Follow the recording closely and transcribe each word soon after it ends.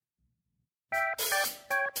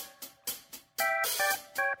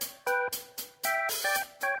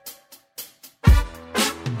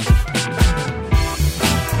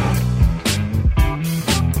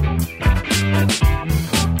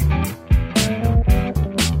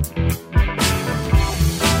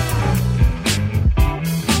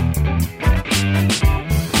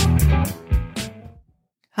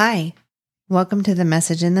Hi, welcome to The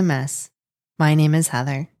Message in the Mess. My name is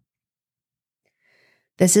Heather.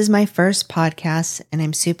 This is my first podcast, and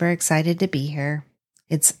I'm super excited to be here.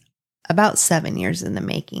 It's about 7 years in the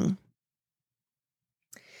making.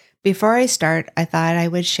 Before I start, I thought I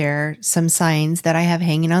would share some signs that I have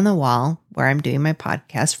hanging on the wall where I'm doing my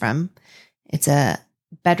podcast from. It's a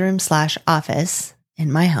bedroom/office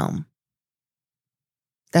in my home.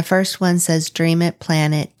 The first one says, dream it,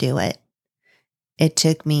 plan it, do it. It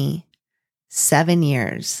took me 7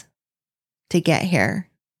 years to get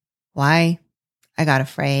here. Why? I got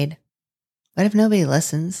afraid. What if nobody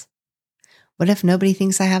listens? What if nobody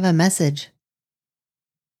thinks I have a message?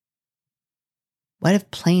 What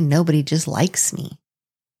if plain nobody just likes me?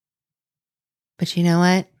 But you know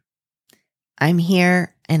what? I'm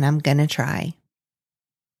here and I'm going to try.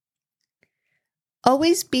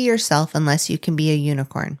 Always be yourself unless you can be a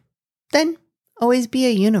unicorn. Then always be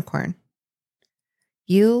a unicorn.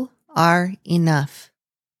 You are enough.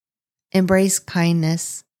 Embrace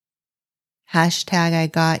kindness. Hashtag I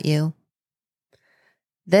got you.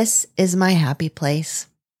 This is my happy place.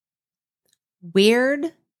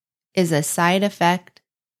 Weird is a side effect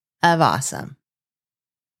of awesome.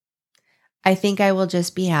 I think I will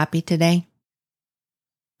just be happy today.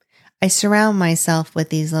 I surround myself with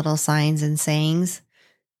these little signs and sayings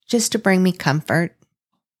just to bring me comfort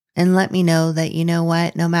and let me know that, you know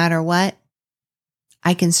what, no matter what,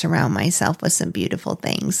 I can surround myself with some beautiful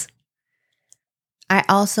things. I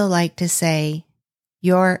also like to say,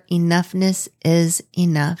 your enoughness is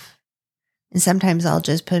enough. And sometimes I'll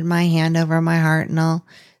just put my hand over my heart and I'll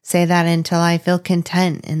say that until I feel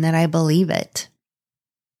content and that I believe it.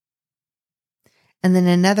 And then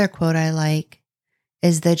another quote I like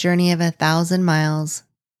is, the journey of 1,000 miles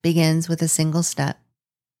begins with a single step.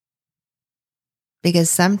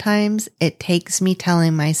 Because sometimes it takes me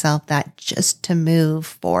telling myself that just to move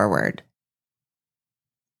forward.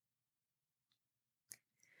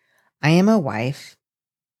 I am a wife,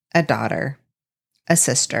 a daughter, a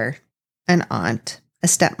sister, an aunt, a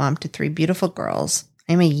stepmom to 3 beautiful girls.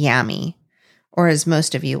 I'm a yammy, or as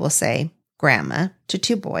most of you will say, grandma to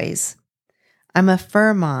 2 boys. I'm a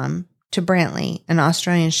fur mom to Brantley, an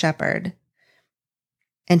Australian shepherd.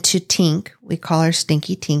 And to Tink, we call her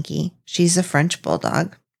Stinky Tinky. She's a French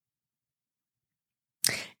bulldog.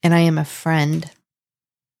 And I am a friend.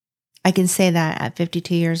 I can say that at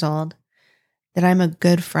 52 years old, that I'm a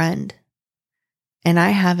good friend. And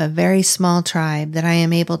I have a very small tribe that I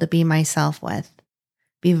am able to be myself with,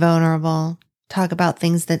 be vulnerable, talk about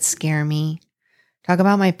things that scare me, talk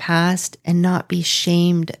about my past, and not be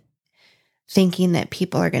shamed thinking that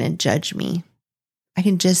people are going to judge me. I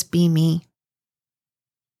can just be me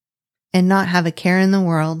and not have a care in the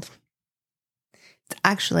world. It's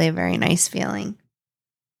actually a very nice feeling.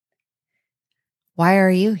 Why are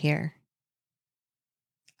you here?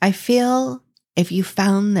 I feel if you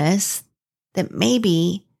found this, that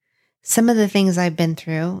maybe some of the things I've been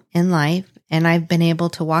through in life and I've been able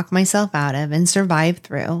to walk myself out of and survive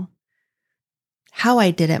through, how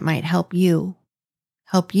I did it might help you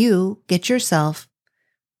get yourself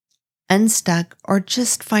unstuck or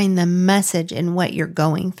just find the message in what you're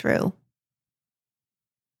going through.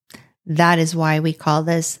 That is why we call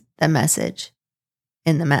this the message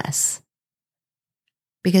in the mess.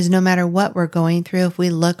 Because no matter what we're going through, if we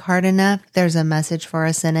look hard enough, there's a message for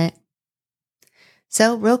us in it.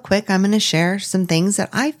 So real quick, I'm going to share some things that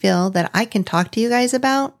I feel that I can talk to you guys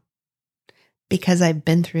about because I've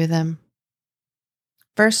been through them.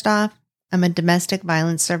 First off, I'm a domestic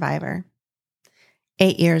violence survivor.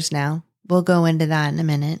 8 years now. We'll go into that in a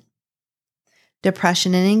minute.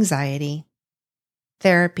 Depression and anxiety.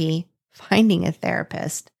 Therapy. Finding a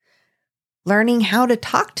therapist. Learning how to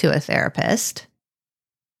talk to a therapist.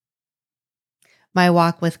 My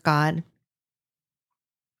walk with God.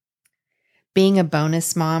 Being a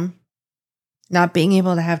bonus mom. Not being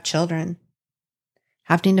able to have children.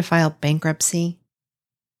 Having to file bankruptcy.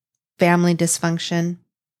 Family dysfunction.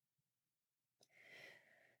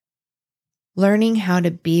 Learning how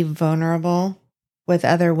to be vulnerable with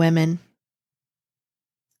other women.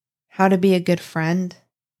 How to be a good friend.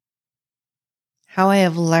 How I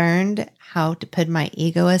have learned how to put my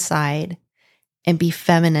ego aside and be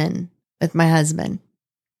feminine with my husband.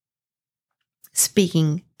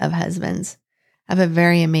 Speaking of husbands, I have a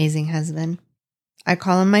very amazing husband. I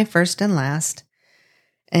call him my first and last.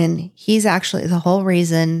 And he's actually the whole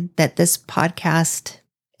reason that this podcast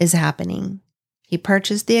is happening. He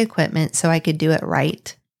purchased the equipment so I could do it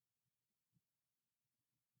right.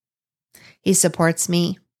 He supports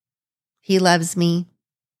me. He loves me.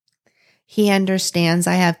 He understands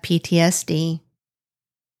I have PTSD.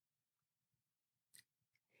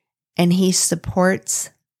 and He supports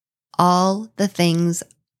all the things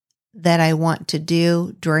that I want to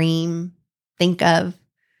do, dream, think of.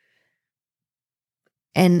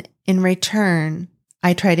 And in return,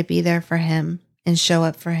 I try to be there for Him and show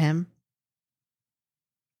up for Him.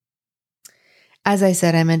 As I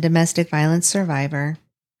said, I'm a domestic violence survivor.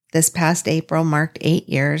 This past April marked 8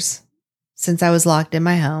 years since I was locked in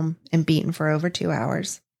my home and beaten for over 2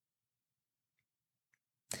 hours.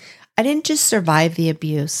 I didn't just survive the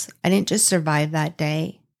abuse. I didn't just survive that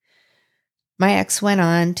day. My ex went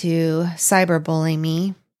on to cyberbully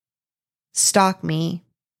me, stalk me,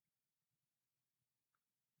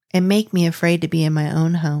 and make me afraid to be in my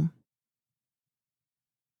own home.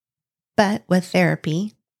 But with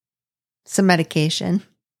therapy, some medication,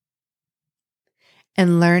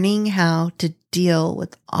 and learning how to deal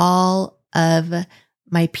with all of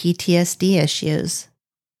my PTSD issues,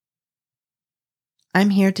 I'm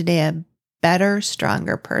here today a better,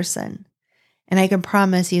 stronger person. And I can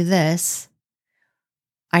promise you this,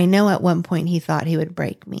 I know at one point he thought he would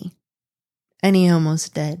break me, and he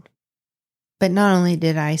almost did. But not only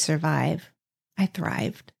did I survive, I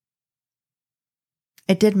thrived.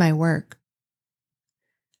 I did my work.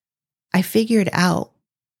 I figured out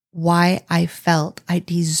why I felt I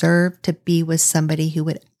deserved to be with somebody who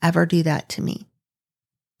would ever do that to me.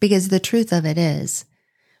 Because the truth of it is,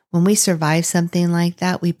 when we survive something like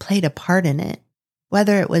that, we played a part in it.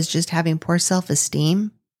 Whether it was just having poor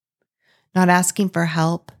self-esteem, not asking for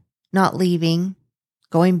help, not leaving,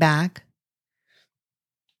 going back.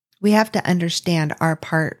 We have to understand our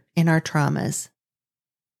part in our traumas.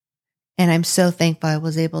 And I'm so thankful I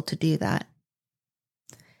was able to do that.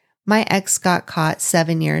 My ex got caught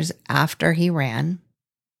 7 years after he ran.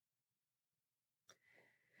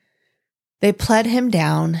 They pled him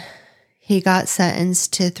down. He got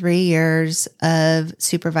sentenced to 3 years of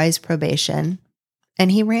supervised probation,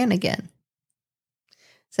 and he ran again.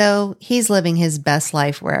 So he's living his best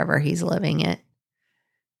life wherever he's living it.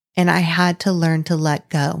 And I had to learn to let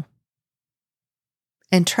go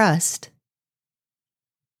and trust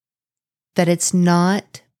that it's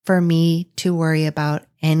not for me to worry about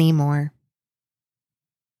anymore.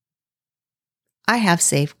 I have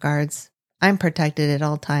safeguards. I'm protected at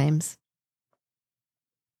all times.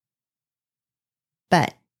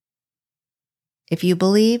 But if you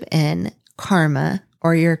believe in karma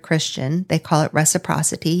or you're a Christian, they call it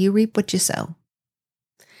reciprocity. You reap what you sow.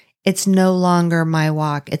 It's no longer my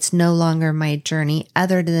walk. It's no longer my journey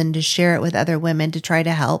other than to share it with other women to try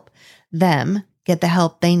to help them get the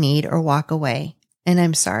help they need or walk away. And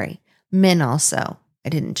I'm sorry, men also. I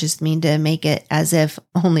didn't just mean to make it as if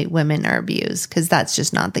only women are abused, because that's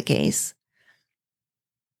just not the case.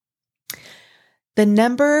 The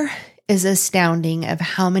number is astounding of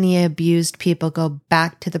how many abused people go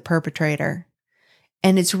back to the perpetrator.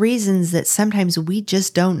 And it's reasons that sometimes we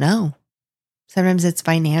just don't know. Sometimes it's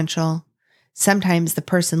financial. Sometimes the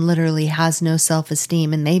person literally has no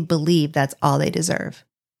self-esteem and they believe that's all they deserve.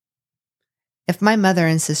 If my mother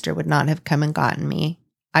and sister would not have come and gotten me,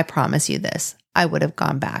 I promise you this, I would have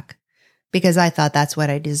gone back because I thought that's what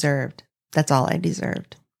I deserved. That's all I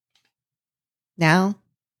deserved. Now,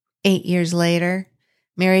 8 years later,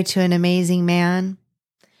 married to an amazing man,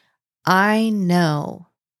 I know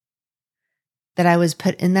that I was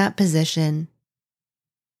put in that position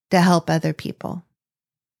to help other people.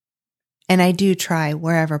 And I do try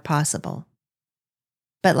wherever possible.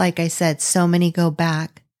 But like I said, so many go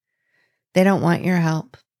back. They don't want your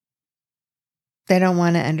help. They don't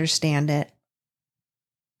want to understand it.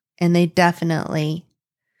 And they definitely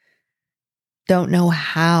don't know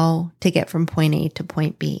how to get from point A to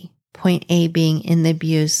point B. Point A being in the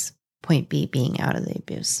abuse, point B being out of the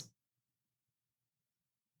abuse.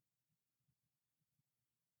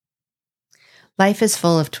 Life is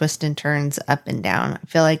full of twists and turns up and down. I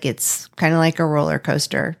feel like it's kind of like a roller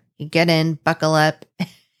coaster. You get in, buckle up,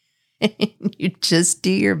 and you just do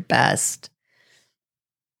your best.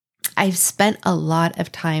 I've spent a lot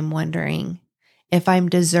of time wondering if I'm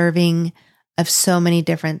deserving of so many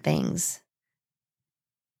different things.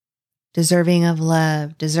 Deserving of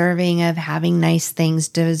love, deserving of having nice things,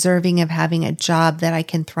 deserving of having a job that I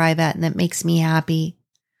can thrive at and that makes me happy.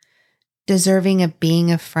 Deserving of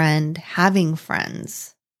being a friend, having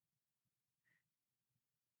friends.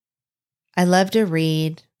 I love to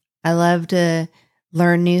read. I love to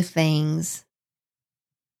learn new things.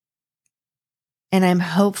 And I'm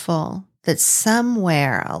hopeful that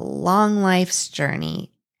somewhere along life's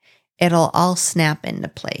journey, it'll all snap into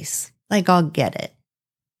place. Like I'll get it.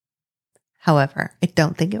 However, I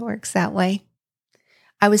don't think it works that way.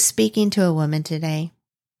 I was speaking to a woman today,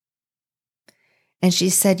 And she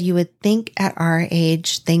said, you would think at our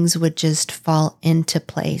age, things would just fall into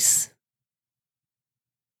place.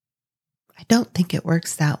 I don't think it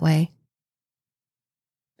works that way.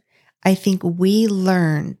 I think we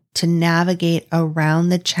learn to navigate around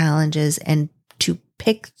the challenges and to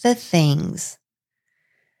pick the things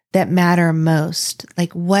that matter most.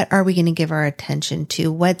 Like, what are we going to give our attention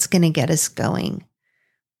to? What's going to get us going?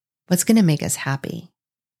 What's going to make us happy?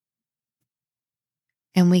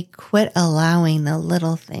 And we quit allowing the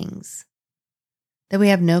little things that we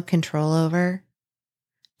have no control over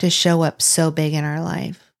to show up so big in our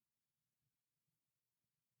life.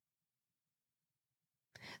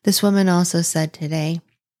 This woman also said today,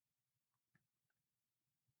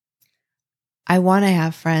 I want to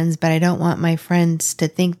have friends, but I don't want my friends to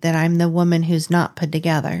think that I'm the woman who's not put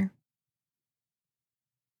together.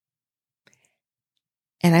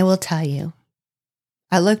 And I will tell you,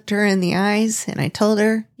 I looked her in the eyes and I told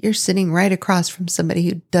her, you're sitting right across from somebody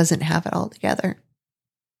who doesn't have it all together.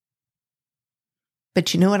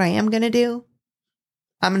 But you know what I am going to do?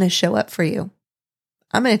 I'm going to show up for you.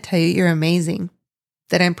 I'm going to tell you you're amazing,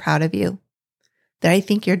 that I'm proud of you, that I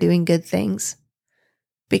think you're doing good things.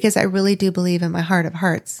 Because I really do believe in my heart of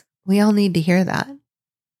hearts, we all need to hear that.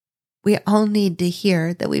 We all need to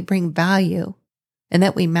hear that we bring value and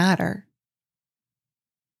that we matter.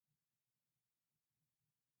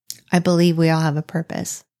 I believe we all have a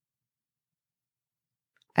purpose.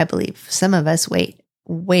 I believe some of us wait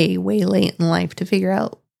way, way late in life to figure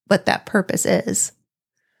out what that purpose is.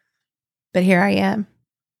 But here I am.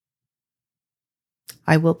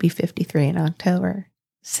 I will be 53 in October,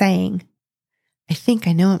 saying, I think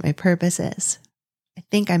I know what my purpose is. I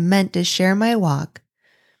think I'm meant to share my walk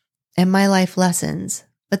and my life lessons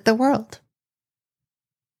with the world.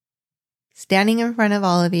 Standing in front of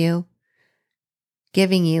all of you,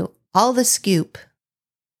 giving you all the scoop,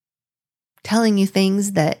 telling you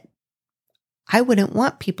things that I wouldn't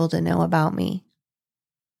want people to know about me.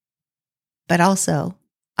 But also,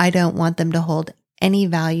 I don't want them to hold any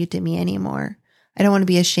value to me anymore. I don't want to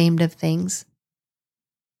be ashamed of things.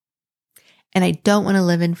 And I don't want to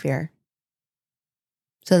live in fear.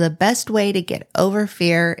 So the best way to get over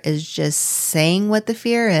fear is just saying what the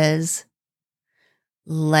fear is,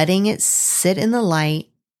 letting it sit in the light,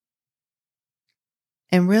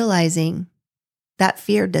 and realizing that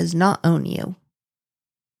fear does not own you.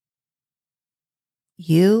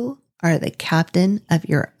 You are the captain of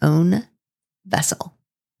your own vessel.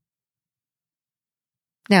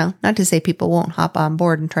 Now, not to say people won't hop on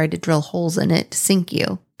board and try to drill holes in it to sink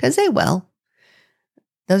you, because they will.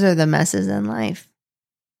 Those are the messes in life.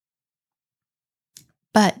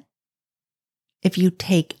 But if you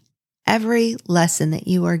take every lesson that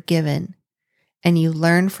you are given and you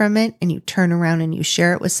learn from it and you turn around and you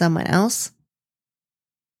share it with someone else,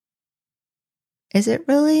 is it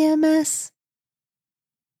really a mess?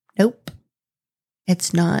 Nope,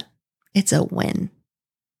 it's not. It's a win.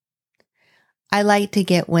 I like to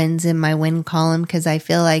get wins in my win column because I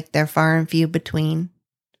feel like they're far and few between.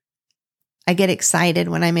 I get excited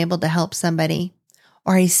when I'm able to help somebody,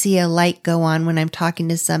 or I see a light go on when I'm talking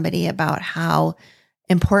to somebody about how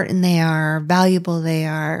important they are, valuable they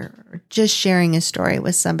are, or just sharing a story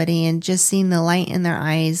with somebody and just seeing the light in their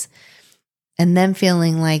eyes and them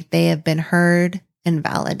feeling like they have been heard and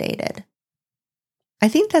validated. I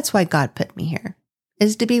think that's why God put me here,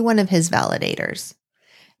 is to be one of his validators.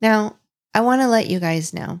 Now, I want to let you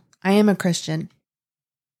guys know, I am a Christian.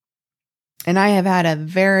 And I have had a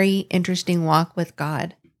very interesting walk with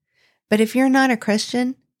God. But if you're not a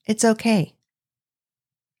Christian, it's okay.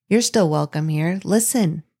 You're still welcome here.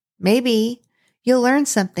 Listen, maybe you'll learn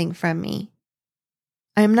something from me.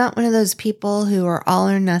 I'm not one of those people who are all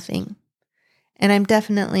or nothing. And I'm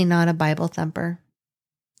definitely not a Bible thumper.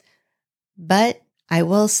 But I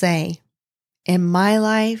will say, in my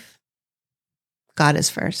life, God is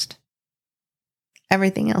first.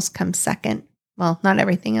 Everything else comes second. Well, not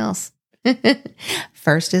everything else.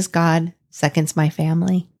 First is God, second's my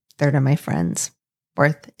family, third are my friends,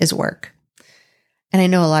 fourth is work. And I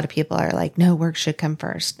know a lot of people are like, no, work should come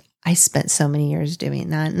first. I spent so many years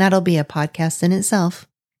doing that, and that'll be a podcast in itself.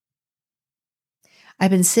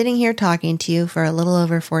 I've been sitting here talking to you for a little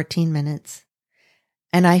over 14 minutes,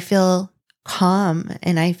 and I feel calm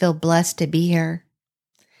and I feel blessed to be here.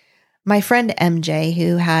 My friend MJ,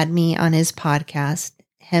 who had me on his podcast,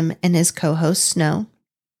 him and his co-host Snow,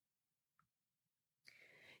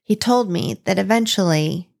 he told me that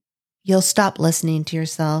eventually you'll stop listening to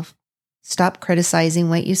yourself, stop criticizing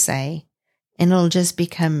what you say, and it'll just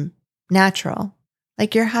become natural,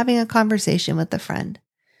 like you're having a conversation with a friend.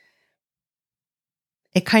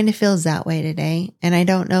 It kind of feels that way today. And I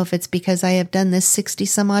don't know if it's because I have done this 60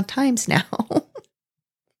 some odd times now.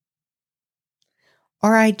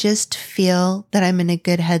 Or I just feel that I'm in a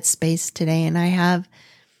good headspace today and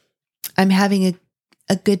I'm having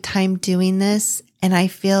a good time doing this. And I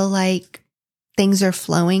feel like things are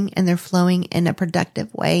flowing and they're flowing in a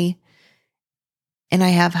productive way. And I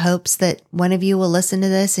have hopes that one of you will listen to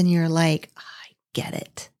this and you're like, I get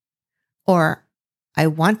it. Or I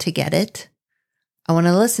want to get it. I want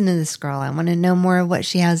to listen to this girl. I want to know more of what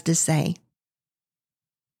she has to say.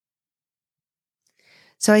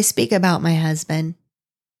 So I speak about my husband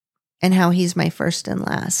and how he's my first and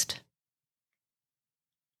last.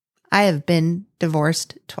 I have been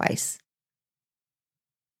divorced twice.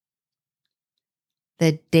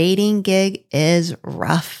 The dating gig is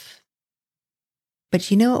rough. But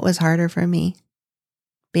you know what was harder for me?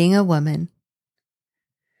 Being a woman.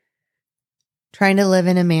 Trying to live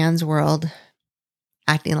in a man's world,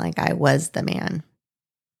 acting like I was the man.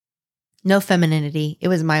 No femininity. It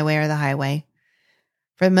was my way or the highway.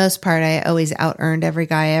 For the most part, I always out-earned every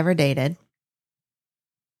guy I ever dated.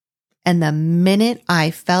 And the minute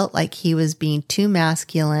I felt like he was being too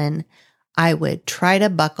masculine, I would try to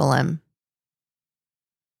buckle him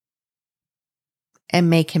and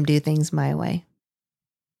make him do things my way.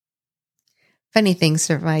 Funny thing,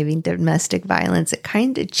 surviving domestic violence, it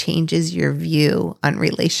kind of changes your view on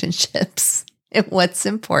relationships and what's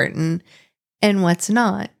important and what's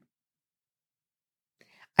not.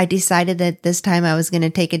 I decided that this time I was going to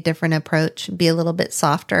take a different approach, be a little bit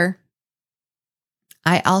softer.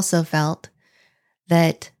 I also felt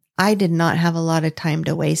that I did not have a lot of time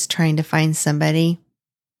to waste trying to find somebody.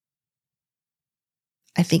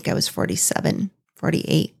 I think I was 47,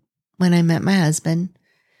 48 when I met my husband.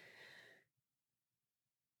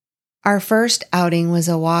 Our first outing was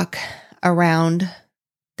a walk around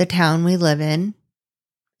the town we live in,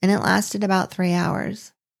 and it lasted about 3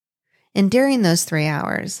 hours. And during those 3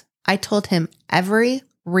 hours, I told him every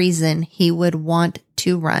reason he would want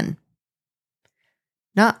to run.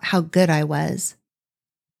 Not how good I was,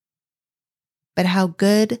 but how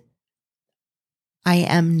good I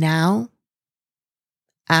am now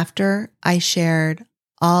after I shared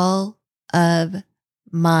all of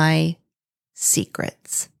my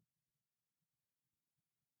secrets.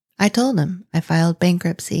 I told him I filed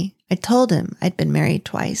bankruptcy. I told him I'd been married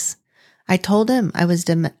twice. I told him I was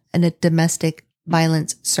a domestic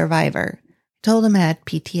violence survivor. I told him I had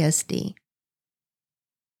PTSD.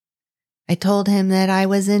 I told him that I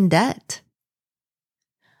was in debt.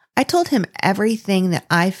 I told him everything that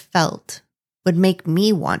I felt would make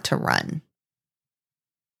me want to run.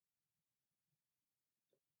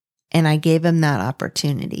 And I gave him that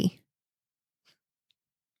opportunity.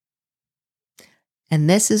 And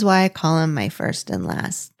this is why I call him my first and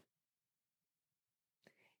last.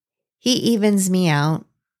 He evens me out.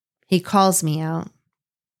 He calls me out.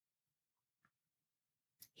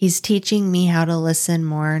 He's teaching me how to listen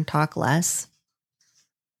more and talk less.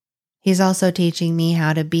 He's also teaching me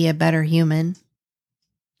how to be a better human.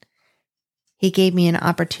 He gave me an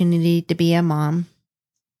opportunity to be a mom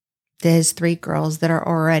to his 3 girls that are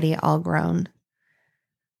already all grown.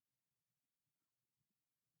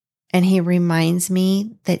 And he reminds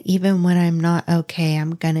me that even when I'm not okay,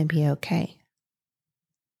 I'm going to be okay.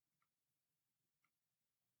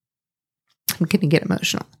 I'm going to get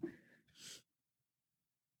emotional.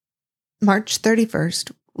 March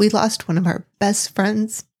 31st, we lost one of our best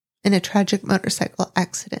friends in a tragic motorcycle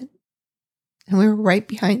accident. And we were right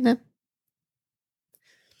behind them.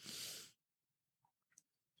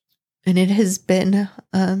 And it has been,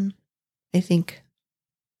 I think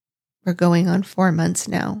we're going on 4 months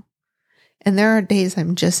now. And there are days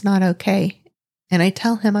I'm just not okay. And I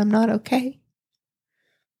tell him I'm not okay.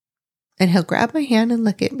 And he'll grab my hand and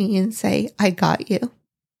look at me and say, I got you.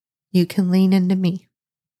 You can lean into me.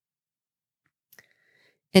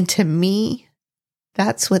 And to me,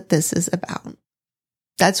 that's what this is about.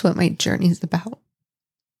 That's what my journey is about.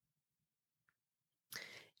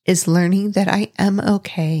 Is learning that I am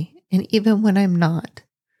okay. And even when I'm not,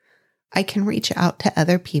 I can reach out to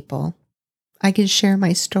other people. I can share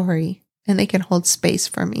my story and they can hold space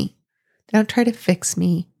for me. They don't try to fix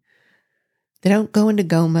me. They don't go into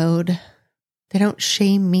go mode. They don't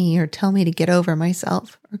shame me or tell me to get over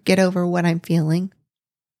myself or get over what I'm feeling.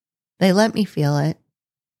 They let me feel it.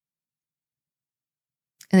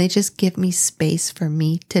 And they just give me space for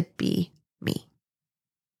me to be me.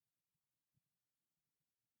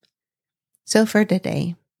 So for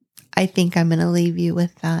today, I think I'm going to leave you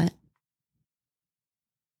with that.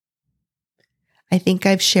 I think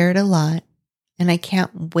I've shared a lot, and I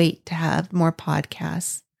can't wait to have more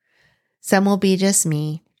podcasts Some will be just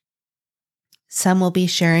me. Some will be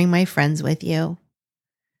sharing my friends with you.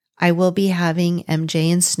 I will be having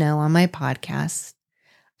MJ and Snow on my podcast.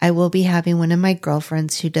 I will be having one of my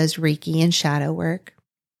girlfriends who does Reiki and shadow work.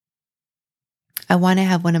 I want to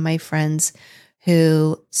have one of my friends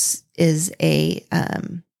who is a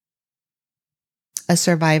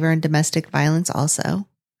survivor in domestic violence also.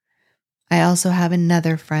 I also have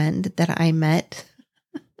another friend that I met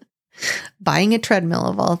buying a treadmill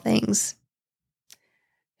of all things,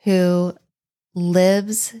 who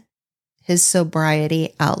lives his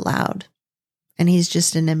sobriety out loud. And he's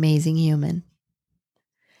just an amazing human.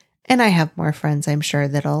 And I have more friends, I'm sure,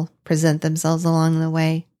 that'll present themselves along the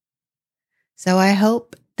way. So I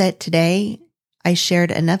hope that today I shared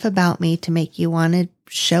enough about me to make you want to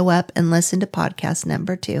show up and listen to podcast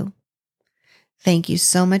number 2. Thank you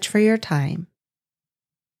so much for your time.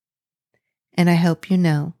 And I hope you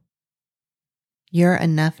know your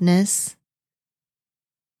enoughness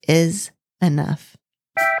is enough.